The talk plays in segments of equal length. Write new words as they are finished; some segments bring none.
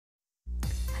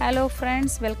Hello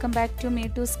friends, welcome back to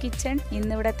Meetu's Kitchen.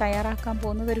 ഇന്നിവിടെ തയ്യാറാക്കാൻ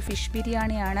പോകുന്നത് ഒരു ഫിഷ്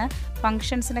ബിരിയാണിയാണ്.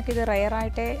 ഫംഗ്ഷൻസിനൊക്കെ ഇത് റെയർ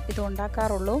ആയിട്ടേ ഇത്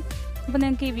ഉണ്ടാക്കാറുള്ളൂ. അപ്പോൾ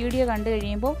നിങ്ങൾക്ക് ഈ വീഡിയോ കണ്ടു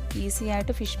കഴിയുമ്പോൾ ഈസി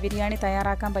ആയിട്ട് ഫിഷ് ബിരിയാണി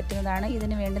തയ്യാറാക്കാൻ പറ്റുന്നതാണ്.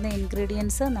 ഇതിന് വേണ്ടുന്ന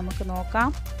ഇൻഗ്രീഡിയൻസ് നമുക്ക്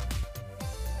നോക്കാം.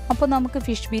 അപ്പോൾ നമുക്ക്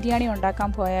ഫിഷ് ബിരിയാണി ഉണ്ടാക്കാൻ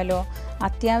പോയാലോ?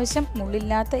 അത്യാവശ്യം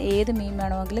മുള്ളില്ലാത്ത ഏത് മീൻ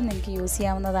വേണമെങ്കിലും നിങ്ങൾക്ക് യൂസ്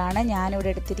ചെയ്യാവുന്നതാണ്. ഞാനിവിടെ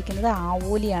എടുത്തിരിക്കുന്നത്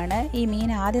ആവോലിയാണ്. ഈ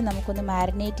മീൻ ആദ്യം നമുക്കൊന്ന്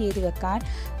മാരിനേറ്റ് ചെയ്ത് വെക്കാൻ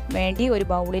വേണ്ടി ഒരു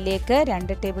ബൗളിലേക്ക്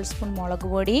 2 ടേബിൾ സ്പൂൺ മുളക്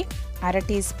പൊടി, 1/2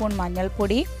 ടീസ്പൂൺ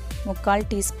മഞ്ഞൾപ്പൊടി, 1/4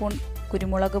 ടീസ്പൂൺ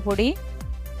കുരുമുളക് പൊടി,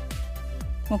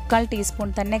 1/4 ടീസ്പൂൺ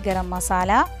തന്നെ garam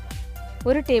masala,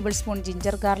 1 table spoon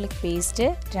ginger garlic paste,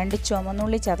 2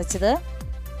 ചുവന്നുള്ളി ചതച്ചത്,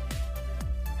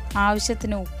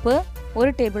 ആവശ്യത്തിന് ഉപ്പ്,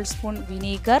 1 ടേബിൾ സ്പൂൺ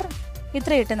വിനീഗർ.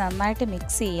 ഇത്രയിട്ട് നന്നായിട്ട്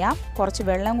മിക്സ് ചെയ്യാം. കുറച്ച്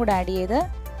വെള്ളം കൂടി ആഡ് ചെയ്ത്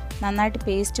നന്നായിട്ട്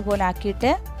പേസ്റ്റ് പോലെ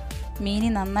ആക്കിയിട്ട് മീൻ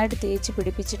നന്നായിട്ട് തേച്ച്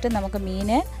പിടിപ്പിച്ചിട്ട് നമുക്ക് മീൻ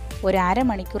ഒരു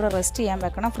അരമണിക്കൂർ റെസ്റ്റ് ചെയ്യാൻ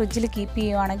വെക്കണം. ഫ്രിഡ്ജിൽ കീപ്പ്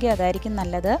ചെയ്യുവാണെങ്കിൽ അതായിരിക്കും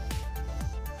നല്ലത്.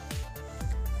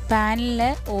 പാനിൽ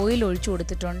ഓയിൽ ഒഴിച്ചു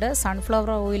കൊടുത്തിട്ടുണ്ട്.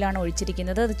 സൺഫ്ലവർ ഓയിലാണ്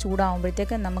ഒഴിച്ചിരിക്കുന്നത്. അത്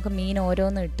ചൂടാകുമ്പോഴത്തേക്ക് നമുക്ക് മീൻ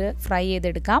ഓരോന്നും ഇട്ട് ഫ്രൈ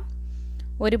ചെയ്തെടുക്കാം.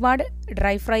 ഒരുപാട്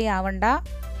ഡ്രൈ ഫ്രൈ ആവണ്ട,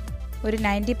 ഒരു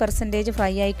 90%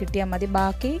 ഫ്രൈ ആയി കിട്ടിയാൽ മതി.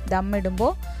 ബാക്കി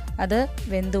ദമ്മിടുമ്പോൾ അത്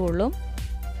വെന്തുകൊള്ളും.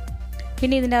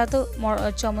 പിന്നെ ഇതിൻ്റെ അകത്ത്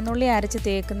ചുമന്നുള്ളി അരച്ച്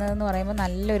തേക്കുന്നതെന്ന് പറയുമ്പോൾ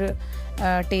നല്ലൊരു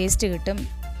ടേസ്റ്റ് കിട്ടും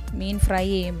മീൻ ഫ്രൈ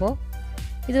ചെയ്യുമ്പോൾ.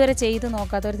 ഇതുവരെ ചെയ്ത്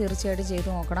നോക്കാത്തവർ തീർച്ചയായിട്ടും ചെയ്ത്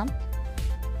നോക്കണം.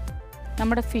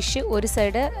 നമ്മുടെ ഫിഷ് ഒരു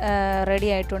സൈഡ് റെഡി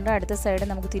ആയിട്ടുണ്ട്. അടുത്ത സൈഡ്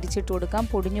നമുക്ക് തിരിച്ചിട്ട് കൊടുക്കാം.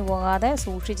 പൊടിഞ്ഞു പോകാതെ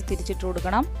സൂക്ഷിച്ച് തിരിച്ചിട്ട്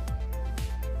കൊടുക്കണം.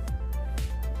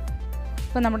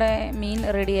 ഇപ്പോൾ നമ്മുടെ മീൻ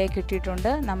റെഡിയായി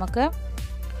കിട്ടിയിട്ടുണ്ട്. നമുക്ക്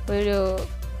ഒരു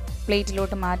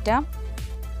പ്ലേറ്റിലോട്ട് മാറ്റാം.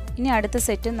 ഇനി അടുത്ത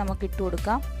സെറ്റ് നമുക്ക് ഇട്ട്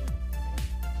കൊടുക്കാം.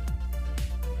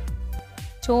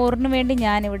 ചോറിന് വേണ്ടി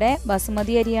ഞാനിവിടെ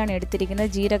ബസുമതി അരിയാണ് എടുത്തിരിക്കുന്നത്.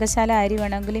 ജീരകശാല അരി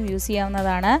വേണമെങ്കിലും യൂസ്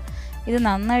ചെയ്യാവുന്നതാണ്. ഇത്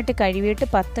നന്നായിട്ട് കഴുകിയിട്ട്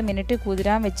 10 മിനിറ്റ്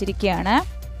കുതിരാൻ വെച്ചിരിക്കുകയാണ്.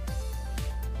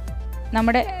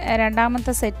 നമ്മുടെ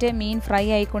രണ്ടാമത്തെ സെറ്റ് മീൻ ഫ്രൈ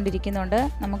ആയിക്കൊണ്ടിരിക്കുന്നുണ്ട്.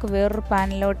 നമുക്ക് വേറൊരു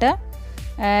പാനിലോട്ട്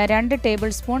 2 ടേബിൾ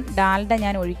സ്പൂൺ ഡാൽഡ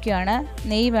ഞാൻ ഒഴിക്കുകയാണ്.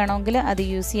 നെയ്യ് വേണമെങ്കിൽ അത്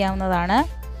യൂസ് ചെയ്യാവുന്നതാണ്.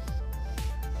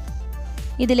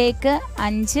 ഇതിലേക്ക്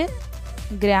 5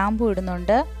 ഗ്രാമ്പു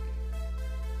ഇടുന്നുണ്ട്,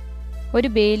 ഒരു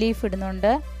ബേ ലീഫ്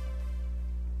ഇടുന്നുണ്ട്,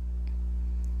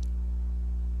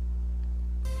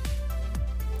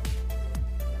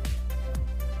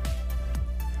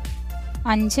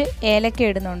 5 ഏലക്ക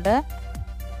ഇടുന്നുണ്ട്,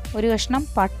 ഒരു കഷ്ണം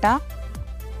പട്ട,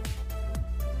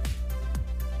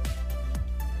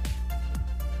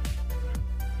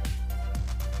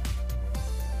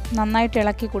 നന്നായിട്ട്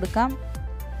ഇളക്കി കൊടുക്കാം.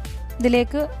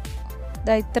 ഇതിലേക്ക്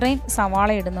ഇത്രയും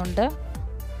സവാള ഇടുന്നുണ്ട്.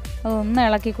 അതൊന്ന്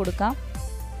ഇളക്കി കൊടുക്കാം.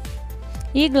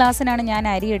 ഈ ഗ്ലാസ്സിനാണ് ഞാൻ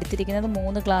അരി എടുത്തിരിക്കുന്നത്,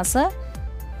 3 ഗ്ലാസ്.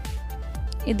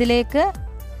 ഇതിലേക്ക്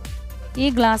ഈ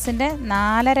ഗ്ലാസിൻ്റെ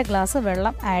 4.5 ഗ്ലാസ്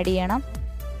വെള്ളം ആഡ് ചെയ്യണം.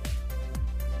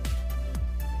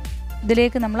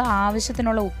 ഇതിലേക്ക് നമ്മൾ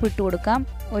ആവശ്യത്തിനുള്ള ഉപ്പ് ഇട്ട് കൊടുക്കാം.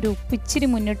 ഒരു ഉപ്പ് ഇച്ചിരി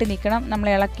മുന്നിട്ട് നിൽക്കണം. നമ്മൾ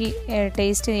ഇളക്കി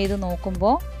ടേസ്റ്റ് ചെയ്ത്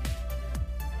നോക്കുമ്പോൾ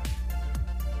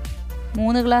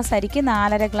 3 ഗ്ലാസ് അരിക്ക്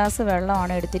 4.5 ഗ്ലാസ്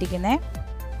വെള്ളമാണ് എടുത്തിരിക്കുന്നത്.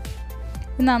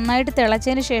 നന്നായിട്ട്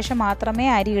തിളച്ചതിന് ശേഷം മാത്രമേ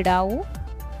അരി ഇടാവൂ.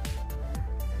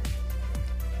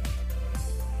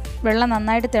 വെള്ളം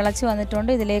നന്നായിട്ട് തിളച്ച്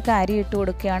വന്നിട്ടുണ്ട്. ഇതിലേക്ക് അരി ഇട്ട്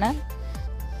കൊടുക്കുകയാണ്.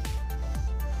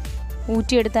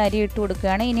 ഊറ്റിയെടുത്ത് അരി ഇട്ട്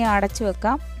കൊടുക്കുകയാണ്. ഇനി അടച്ചു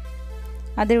വെക്കാം.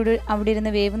 അവിടെ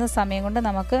ഇരുന്ന് വേവുന്ന സമയം കൊണ്ട്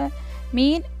നമുക്ക്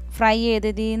മീൻ ഫ്രൈ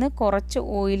ചെയ്തതിൽ നിന്ന് കുറച്ച്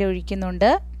ഓയിൽ ഒഴിക്കുന്നുണ്ട്.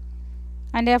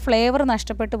 അതിൻ്റെ ആ ഫ്ലേവർ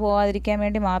നഷ്ടപ്പെട്ടു പോകാതിരിക്കാൻ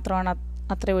വേണ്ടി മാത്രമാണ്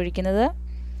അത്ര ഒഴിക്കുന്നത്.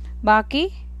 ബാക്കി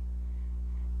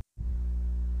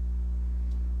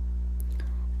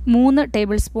 3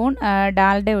 ടേബിൾ സ്പൂൺ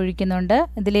ഡാൽഡ ഒഴിക്കുന്നുണ്ട്.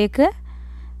 ഇതിലേക്ക്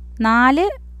 4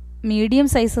 മീഡിയം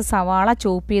സൈസ് സവാള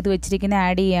ചോപ്പ് ചെയ്ത് വെച്ചിരിക്കുന്ന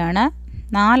ആഡ് ചെയ്യുകയാണ്.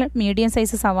 4 മീഡിയം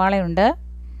സൈസ് സവാളയുണ്ട്.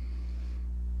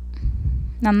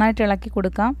 നന്നായിട്ട് ഇളക്കി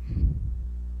കൊടുക്കാം.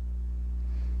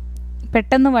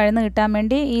 പെട്ടെന്ന് വഴന്ന് കിട്ടാൻ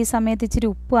വേണ്ടി ഈ സമയത്ത് ഇച്ചിരി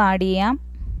ഉപ്പ് ആഡ് ചെയ്യാം.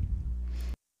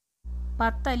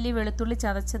 10 അല്ലി വെളുത്തുള്ളി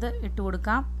ചതച്ചത് ഇട്ട്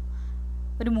കൊടുക്കാം.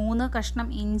 ഒരു 3 കഷ്ണം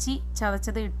ഇഞ്ചി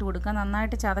ചതച്ചത് ഇട്ട് കൊടുക്കാം.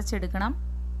 നന്നായിട്ട് ചതച്ചെടുക്കണം.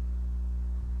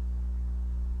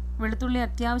 വെളുത്തുള്ളി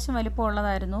അത്യാവശ്യം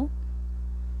വലിപ്പമുള്ളതായിരുന്നു.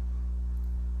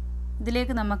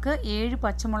 ഇതിലേക്ക് നമുക്ക് 7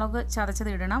 പച്ചമുളക് ചതച്ചത്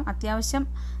ഇടണം. അത്യാവശ്യം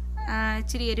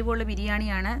ഇച്ചിരി എരിവുള്ള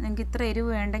ബിരിയാണിയാണ്. നിങ്ങൾക്ക് ഇത്ര എരിവ്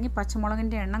വേണ്ടെങ്കിൽ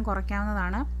പച്ചമുളകിൻ്റെ എണ്ണം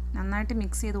കുറയ്ക്കാവുന്നതാണ്. നന്നായിട്ട്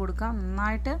മിക്സ് ചെയ്ത് കൊടുക്കാം.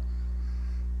 നന്നായിട്ട്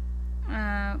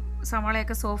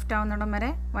സവാളയൊക്കെ സോഫ്റ്റ് ആവുന്നിടം വരെ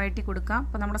വഴറ്റി കൊടുക്കാം.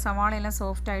 അപ്പോൾ നമ്മുടെ സവാളയെല്ലാം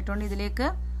സോഫ്റ്റ് ആയിട്ടുണ്ട്. ഇതിലേക്ക്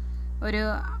ഒരു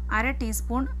 1/2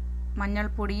 ടീസ്പൂൺ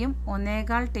മഞ്ഞൾപ്പൊടിയും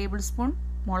 1/4 ടേബിൾ സ്പൂൺ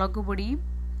മുളക് പൊടിയും,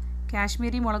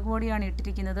 കാശ്മീരി മുളക് പൊടിയാണ്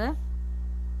ഇട്ടിരിക്കുന്നത്,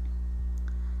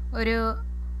 ഒരു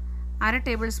 1/2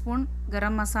 ടേബിൾ സ്പൂൺ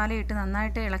ഗരം മസാല ഇട്ട്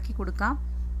നന്നായിട്ട് ഇളക്കി കൊടുക്കാം.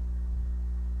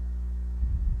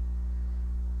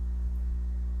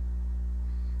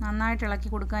 നന്നായിട്ട് ഇളക്കി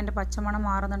കൊടുക്കുക. അതിൻ്റെ പച്ചമണം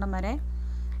മാറുന്നിടം വരെ.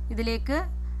 ഇതിലേക്ക്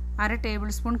 1/2 ടേബിൾ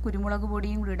സ്പൂൺ കുരുമുളക്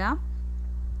പൊടിയും കൂടി ഇടാം.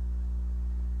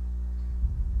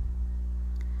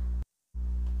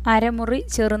 1/2 മുറി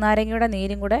ചെറുനാരങ്ങയുടെ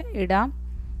നീരും കൂടെ ഇടാം.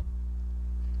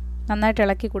 നന്നായിട്ട്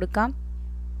ഇളക്കി കൊടുക്കാം.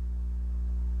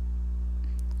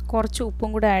 കുറച്ച് ഉപ്പും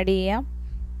കൂടെ ആഡ് ചെയ്യാം.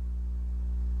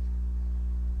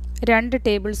 2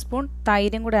 ടേബിൾ സ്പൂൺ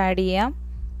തൈരും കൂടെ ആഡ് ചെയ്യാം.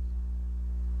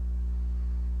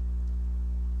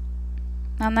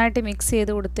 നന്നായിട്ട് മിക്സ്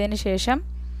ചെയ്ത് കൊടുത്തതിന് ശേഷം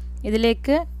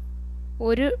ഇതിലേക്ക്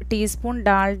 1 ടീസ്പൂൺ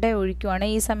ഡാൽഡ ഒഴിക്കുകയാണ്.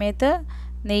 ഈ സമയത്ത്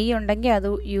നെയ്യ് ഉണ്ടെങ്കിൽ അത്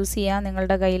യൂസ് ചെയ്യാം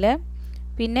നിങ്ങളുടെ കയ്യിൽ.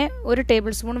 പിന്നെ 1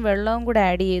 ടേബിൾ സ്പൂൺ വെള്ളവും കൂടെ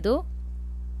ആഡ് ചെയ്തു.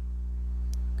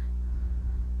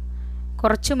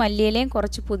 കുറച്ച് മല്ലിയിലയും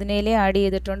കുറച്ച് പുതിനയിലയും ആഡ്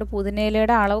ചെയ്തിട്ടുണ്ട്.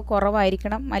 പുതിനയിലയുടെ അളവ്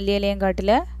കുറവായിരിക്കണം മല്ലിയിലയും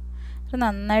കാട്ടിൽ. അത്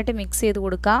നന്നായിട്ട് മിക്സ് ചെയ്ത്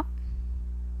കൊടുക്കാം.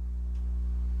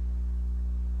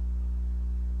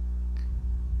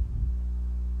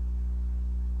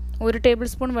 ഒരു ടേബിൾ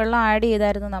സ്പൂൺ വെള്ളം ആഡ്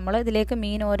ചെയ്തായിരുന്നു നമ്മൾ. ഇതിലേക്ക്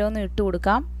മീൻ ഓരോന്നും ഇട്ട്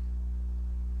കൊടുക്കാം.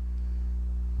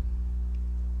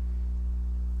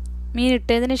 മീൻ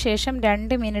ഇട്ടതിന് ശേഷം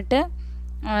 2 മിനിറ്റ്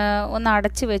ഒന്ന്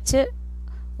അടച്ച് വെച്ച്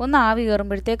ഒന്ന് ആവി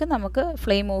കയറുമ്പോഴത്തേക്ക് നമുക്ക്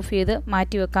ഫ്ലെയിം ഓഫ് ചെയ്ത്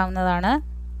മാറ്റി വെക്കാവുന്നതാണ്.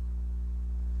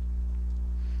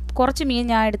 കുറച്ച് മീൻ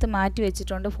ഞാൻ എടുത്ത് മാറ്റി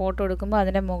വെച്ചിട്ടുണ്ട് ഫോട്ടോ എടുക്കുമ്പോൾ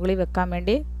അതിൻ്റെ മുകളിൽ വെക്കാൻ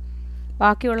വേണ്ടി.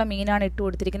 ബാക്കിയുള്ള മീനാണ് ഇട്ട്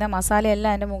കൊടുത്തിരിക്കുന്നത്.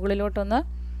 മസാലയെല്ലാം അതിൻ്റെ മുകളിലോട്ടൊന്ന്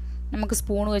നമുക്ക്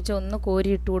സ്പൂൺ വെച്ച് ഒന്ന്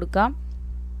കോരി ഇട്ട് കൊടുക്കാം.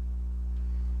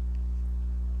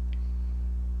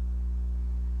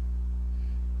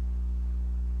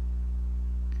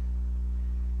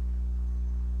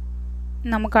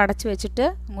 നമുക്ക് അടച്ചു വെച്ചിട്ട്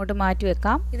അങ്ങോട്ട് മാറ്റി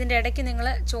വെക്കാം. ഇതിൻ്റെ ഇടയ്ക്ക് നിങ്ങൾ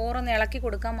ചോറൊന്ന് ഇളക്കി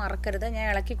കൊടുക്കാൻ മറക്കരുത്. ഞാൻ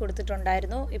ഇളക്കി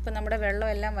കൊടുത്തിട്ടുണ്ടായിരുന്നു. ഇപ്പം നമ്മുടെ വെള്ളം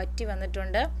എല്ലാം വറ്റി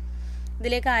വന്നിട്ടുണ്ട്.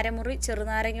 ഇതിലേക്ക് 1/2 മുറി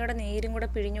ചെറുനാരങ്ങയുടെ നീരും കൂടെ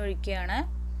പിഴിഞ്ഞൊഴിക്കുകയാണ്.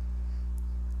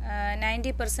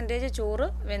 90% ചോറ്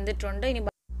വെന്തിട്ടുണ്ട്. ഇനി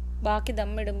ബാക്കി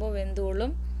ദമ്മിടുമ്പോൾ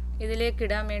വെന്തോളും. ഇതിലേക്ക്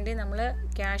ഇടാൻ വേണ്ടി നമ്മൾ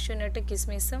കാഷ്യൂനട്ട്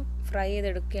കിസ്മിസും ഫ്രൈ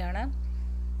ചെയ്തെടുക്കുകയാണ്.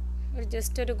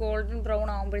 ജസ്റ്റ് ഒരു ഗോൾഡൻ ബ്രൗൺ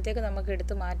ആകുമ്പോഴത്തേക്ക് നമുക്ക്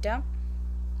എടുത്ത് മാറ്റാം.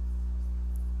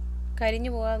 കരിഞ്ഞു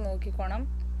പോകാതെ നോക്കിക്കോണം.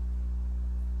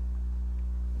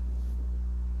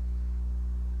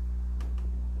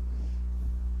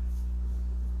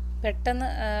 പെട്ടെന്ന്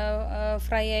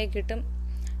ഫ്രൈ ആയി കിട്ടും.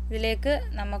 ഇതിലേക്ക്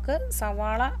നമുക്ക്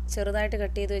സവാള ചെറുതായിട്ട്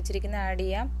കട്ട് ചെയ്ത് വെച്ചിരിക്കുന്ന ആഡ്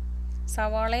ചെയ്യാം.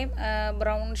 സവാളയും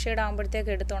ബ്രൗൺ ഷെയ്ഡ്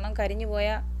ആകുമ്പോഴത്തേക്ക് എടുത്തോണം. കരിഞ്ഞു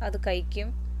പോയാൽ അത് കഴിക്കും.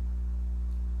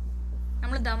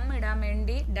 നമ്മൾ ദം ഇടാൻ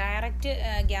വേണ്ടി ഡയറക്റ്റ്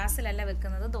ഗ്യാസിലല്ല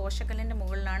വെക്കുന്നത്, ദോശക്കല്ലിൻ്റെ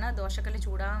മുകളിലാണ്. ദോശക്കല്ല്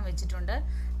ചൂടാകാൻ വെച്ചിട്ടുണ്ട്.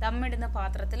 ദം ഇടുന്ന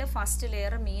പാത്രത്തിൽ ഫസ്റ്റ്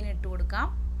ലെയർ മീൻ ഇട്ട് കൊടുക്കാം.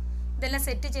 ഇതെല്ലാം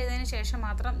സെറ്റ് ചെയ്തതിന് ശേഷം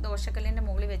മാത്രം ദോശക്കല്ലിൻ്റെ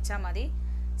മുകളിൽ വെച്ചാൽ മതി.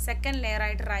 സെക്കൻഡ്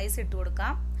ലെയറായിട്ട് റൈസ് ഇട്ട്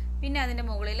കൊടുക്കാം. പിന്നെ അതിൻ്റെ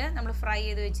മുകളിൽ നമ്മൾ ഫ്രൈ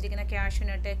ചെയ്ത് വെച്ചിരിക്കുന്ന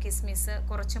കാഷ്യൂനട്ട്, കിസ്മിസ്,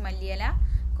 കുറച്ച് മല്ലിയില,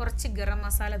 കുറച്ച് ഗരം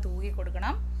മസാല തൂകി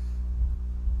കൊടുക്കണം.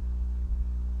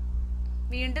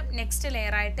 വീണ്ടും നെക്സ്റ്റ്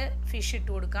ലെയറായിട്ട് ഫിഷ്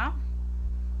ഇട്ട് കൊടുക്കാം.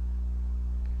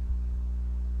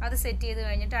 അത് സെറ്റ് ചെയ്ത്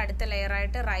കഴിഞ്ഞിട്ട് അടുത്ത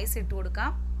ലെയറായിട്ട് റൈസ് ഇട്ട്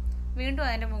കൊടുക്കാം. വീണ്ടും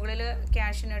അതിൻ്റെ മുകളിൽ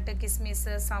കാഷ്യൂനട്ട്,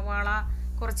 കിസ്മിസ്, സവാള,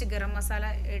 കുറച്ച് ഗരം മസാല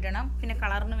ഇടണം. പിന്നെ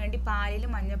കളറിന് വേണ്ടി പാലിൽ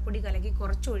മഞ്ഞൾപ്പൊടി കലക്കി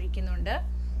കുറച്ച് ഒഴിക്കുന്നുണ്ട്.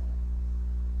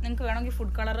 നിങ്ങൾക്ക് വേണമെങ്കിൽ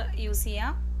ഫുഡ് കളർ യൂസ്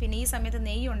ചെയ്യാം. പിന്നെ ഈ സമയത്ത്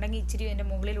നെയ്യ് ഉണ്ടെങ്കിൽ ഇച്ചിരി അതിൻ്റെ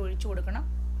മുകളിൽ ഒഴിച്ചു കൊടുക്കണം.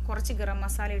 കുറച്ച് ഗരം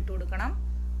മസാല ഇട്ട് കൊടുക്കണം.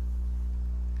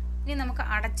 ഇനി നമുക്ക്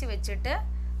അടച്ച് വെച്ചിട്ട്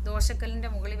ദോശക്കല്ലിൻ്റെ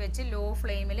മുകളിൽ വെച്ച് ലോ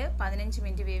ഫ്ലെയിമിൽ 15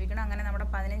 മിനിറ്റ് വേവിക്കണം. അങ്ങനെ നമ്മുടെ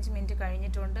 15 മിനിറ്റ്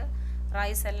കഴിഞ്ഞിട്ടുണ്ട്.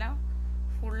 റൈസ് എല്ലാം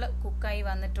ഫുള്ള് കുക്കായി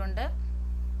വന്നിട്ടുണ്ട്.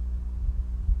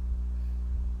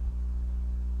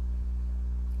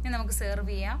 ഇനി നമുക്ക്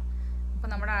സെർവ് ചെയ്യാം. അപ്പോൾ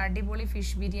നമ്മുടെ അടിപൊളി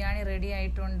ഫിഷ് ബിരിയാണി റെഡി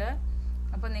ആയിട്ടുണ്ട്.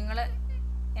 അപ്പോൾ നിങ്ങൾ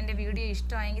എൻ്റെ വീഡിയോ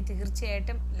ഇഷ്ടമായെങ്കിൽ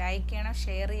തീർച്ചയായിട്ടും ലൈക്ക് ചെയ്യണം,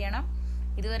 ഷെയർ ചെയ്യണം.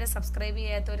 ഇതുവരെ സബ്സ്ക്രൈബ്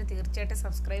ചെയ്യാത്തവർ തീർച്ചയായിട്ടും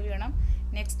സബ്സ്ക്രൈബ് ചെയ്യണം.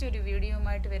 നെക്സ്റ്റ് ഒരു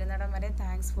വീഡിയോയുമായിട്ട് വരുന്നിടം വരെ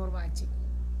താങ്ക്സ് ഫോർ വാച്ചിങ്.